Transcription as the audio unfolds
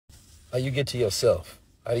How you get to yourself?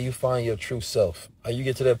 How do you find your true self? How you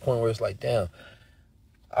get to that point where it's like, damn,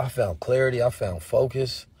 I found clarity, I found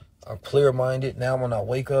focus, I'm clear-minded. Now when I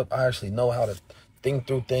wake up, I actually know how to think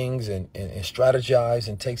through things and strategize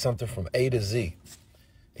and take something from A to Z.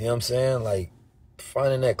 You know what I'm saying? Like,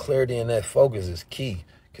 finding that clarity and that focus is key,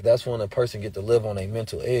 because that's when a person get to live on a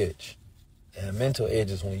mental edge. And a mental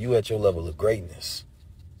edge is when you at your level of greatness.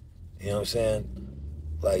 You know what I'm saying?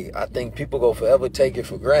 Like, I think people go forever take it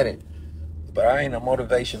for granted, but I ain't a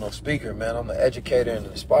motivational speaker, man. I'm an educator and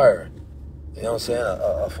an inspirer. You know what I'm saying?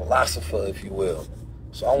 A philosopher, if you will.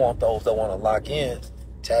 So I want those that want to lock in,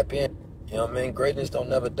 tap in. You know what I mean? Greatness don't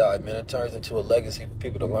never die, man. It turns into a legacy for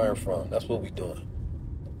people to learn from. That's what we doing.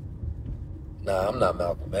 Nah, I'm not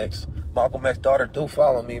Malcolm X. Malcolm X's daughter do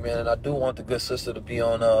follow me, man, and I do want the good sister to be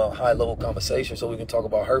on a high-level conversation so we can talk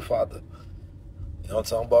about her father. You know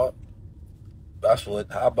what I'm talking about? That's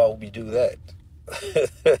what, how about we do that?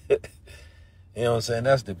 You know what I'm saying?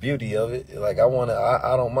 That's the beauty of it. Like, I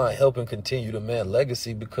don't mind helping continue the man's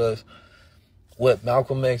legacy, because what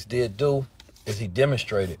Malcolm X did do is he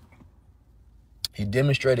demonstrated. He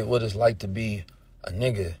demonstrated what it's like to be a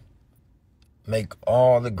nigga, make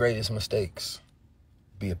all the greatest mistakes,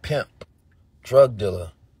 be a pimp, drug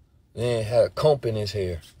dealer, then had a comb in his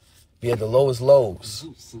hair, be at the lowest lows,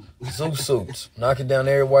 zoo suits, knocking down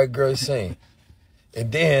every white girl he's seen,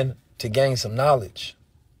 and then to gain some knowledge.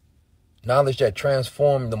 Knowledge that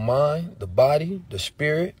transformed the mind, the body, the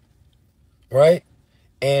spirit, right?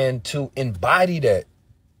 And to embody that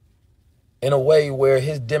in a way where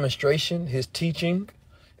his demonstration, his teaching,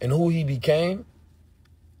 and who he became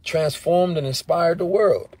transformed and inspired the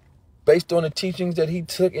world based on the teachings that he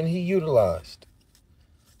took and he utilized.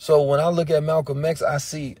 So when I look at Malcolm X, I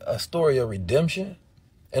see a story of redemption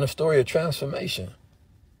and a story of transformation.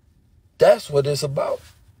 That's what it's about.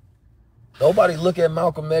 Nobody look at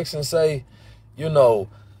Malcolm X and say, you know,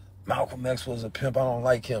 Malcolm X was a pimp, I don't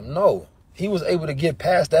like him. No, he was able to get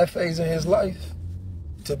past that phase in his life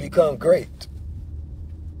to become great.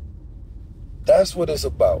 That's what it's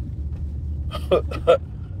about.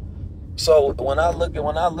 So when I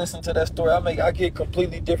listen to that story, I get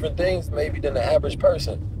completely different things maybe than the average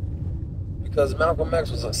person, because Malcolm X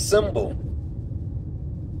was a symbol.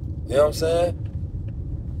 You know what I'm saying?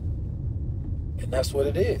 And that's what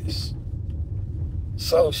it is.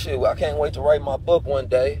 So shit, I can't wait to write my book one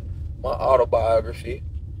day, my autobiography.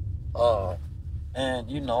 And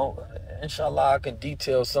you know, inshallah, I can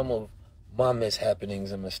detail some of my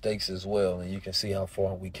mishappenings and mistakes as well, and you can see how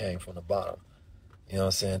far we came from the bottom. You know what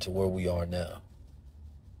I'm saying, to where we are now.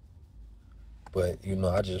 But you know,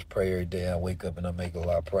 I just pray every day I wake up and I make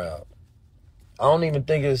Allah proud. I don't even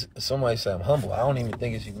think it's, somebody say I'm humble, I don't even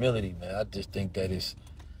think it's humility, man. I just think that it's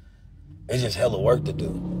just hella work to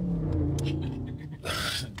do.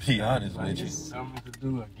 Be honest with you. Something to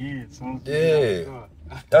do again. Yeah.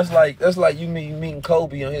 That's like you meeting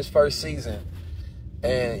Kobe on his first season,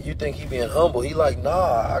 and you think he being humble. He like,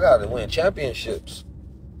 nah, I gotta win championships.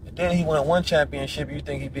 And then he won one championship. You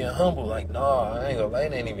think he being humble? Like, nah, I ain't gonna.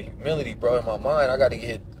 That ain't even humility, bro. In my mind, I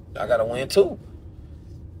gotta win 2.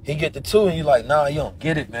 He get the 2, and you like, nah, you don't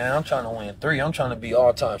get it, man. I'm trying to win 3. I'm trying to be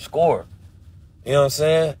all-time scorer. You know what I'm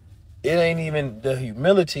saying? It ain't even the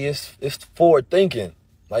humility. It's forward thinking.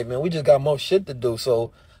 Like, man, we just got more shit to do,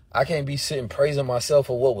 so I can't be sitting praising myself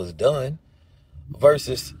for what was done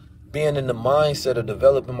versus being in the mindset of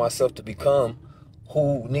developing myself to become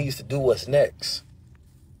who needs to do what's next.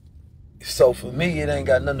 So for me, it ain't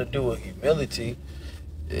got nothing to do with humility,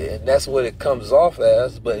 and that's what it comes off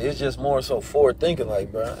as, but it's just more so forward thinking.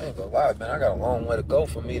 Like, bro, I ain't gonna lie, man, I got a long way to go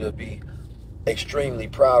for me to be extremely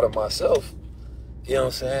proud of myself. You know what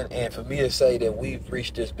I'm saying? And for me to say that we've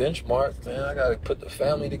reached this benchmark, man, I gotta put the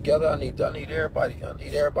family together. I need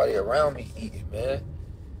everybody around me eating, man.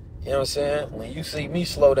 You know what I'm saying? When you see me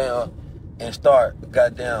slow down and start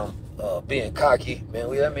goddamn being cocky, man,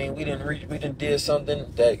 we done did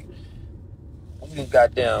something that we done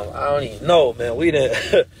goddamn, I don't even know, man. We done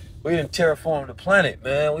terraform the planet,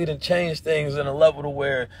 man. We done change things in a level to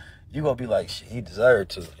where you gonna be like, shit, he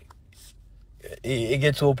deserved to. It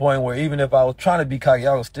get to a point where even if I was trying to be cocky,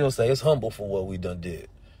 I would still say it's humble for what we done did.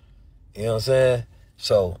 You know what I'm saying?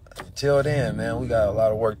 So until then, man, we got a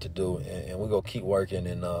lot of work to do, and we're going to keep working.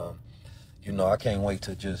 And, you know, I can't wait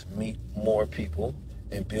to just meet more people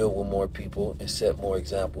and build with more people and set more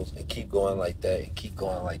examples and keep going like that and keep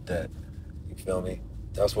going like that. You feel me?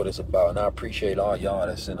 That's what it's about. And I appreciate all y'all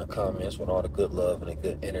that's in the comments with all the good love and the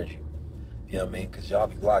good energy. You know what I mean? Because y'all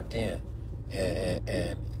be locked in.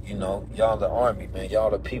 And you know, y'all the army, man. Y'all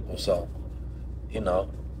the people. So, you know,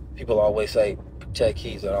 people always say protect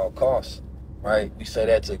keys at all costs. right? We say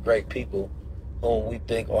that to great people whom we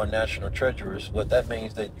think are national treasurers. What that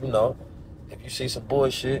means that, you know, if you see some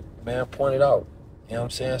bullshit, man, point it out. You know what I'm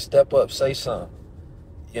saying? Step up, say something.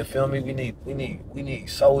 You feel me? We need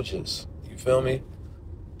soldiers. You feel me?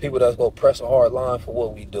 People that's gonna press a hard line for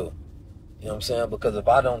what we do. You know what I'm saying? Because if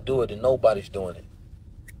I don't do it, then nobody's doing it.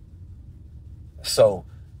 So,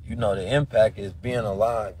 you know, the impact is being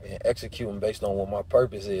alive and executing based on what my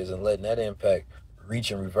purpose is and letting that impact reach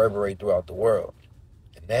and reverberate throughout the world.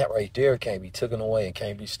 And that right there can't be taken away and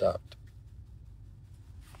can't be stopped.